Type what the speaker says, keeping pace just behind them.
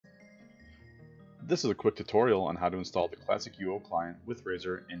This is a quick tutorial on how to install the ClassicUO client with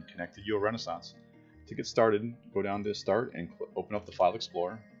Razor and connect to UO Renaissance. To get started, go down to Start and open up the File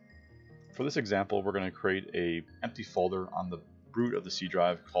Explorer. For this example, we're going to create an empty folder on the root of the C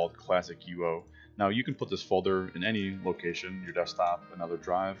drive called ClassicUO. Now you can put this folder in any location, your desktop, another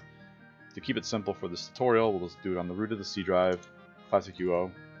drive. To keep it simple for this tutorial, we'll just do it on the root of the C drive,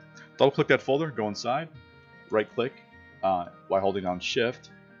 ClassicUO. Double click that folder, go inside, right click while holding down Shift,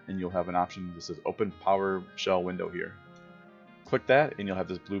 and you'll have an option that says Open PowerShell window here. Click that and you'll have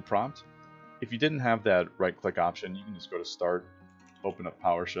this blue prompt. If you didn't have that right click option, you can just go to Start, open up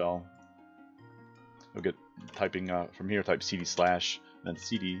PowerShell. You'll get typing from here, type cd/, then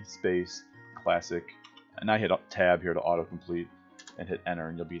cd space classic, and I hit tab here to autocomplete and hit enter,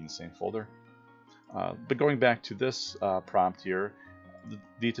 and you'll be in the same folder. But going back to this prompt here,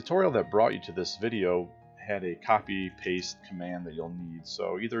 the tutorial that brought you to this video had a copy paste command that you'll need,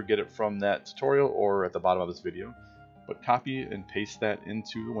 so either get it from that tutorial or at the bottom of this video, but copy and paste that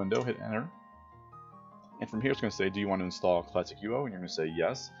into the window, hit enter, and from here it's going to say, do you want to install ClassicUO? And you're going to say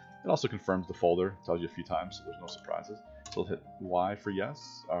yes. It also confirms the folder, tells you a few times, so there's no surprises. So we'll hit Y for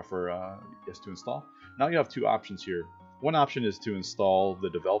yes, yes to install. Now you have two options here. One option is to install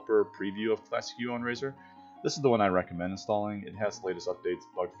the developer preview of ClassicUO and Razor. This is the one I recommend installing. It has the latest updates,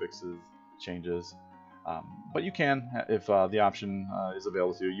 bug fixes, changes. But you can, if the option is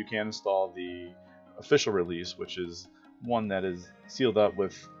available to you, you can install the official release, which is one that is sealed up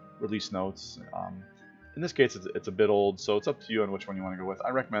with release notes. In this case, it's a bit old, so it's up to you on which one you want to go with. I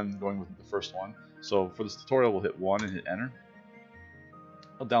recommend going with the first one. So for this tutorial, we'll hit 1 and hit enter.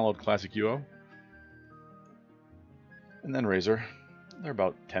 I'll download ClassicUO and then Razor. They're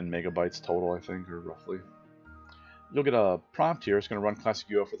about 10 megabytes total, I think, or roughly. You'll get a prompt here. It's going to run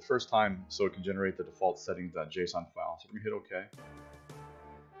ClassicUO for the first time, so it can generate the default settings.json file. So we're going to hit OK.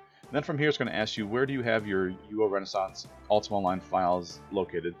 And then from here, it's going to ask you, where do you have your UO Renaissance Ultima Online files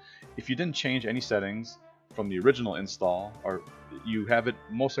located? If you didn't change any settings from the original install, or you have it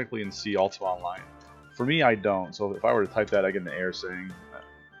most likely in C Ultima Online. For me, I don't. So if I were to type that, I get an error saying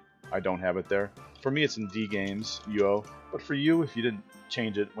I don't have it there. For me, it's in D Games UO. But for you, if you didn't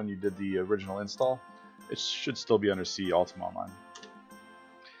change it when you did the original install, it should still be under C Ultima Online.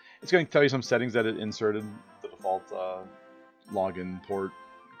 It's going to tell you some settings that it inserted, the default login port,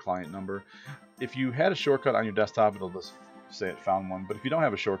 client number. If you had a shortcut on your desktop, it'll just say it found one. But if you don't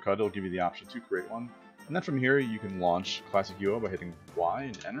have a shortcut, it'll give you the option to create one. And then from here, you can launch ClassicUO by hitting Y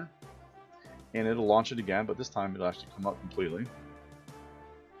and enter. And it'll launch it again, but this time it'll actually come up completely.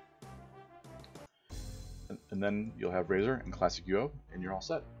 And then you'll have Razor and ClassicUO, and you're all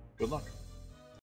set. Good luck.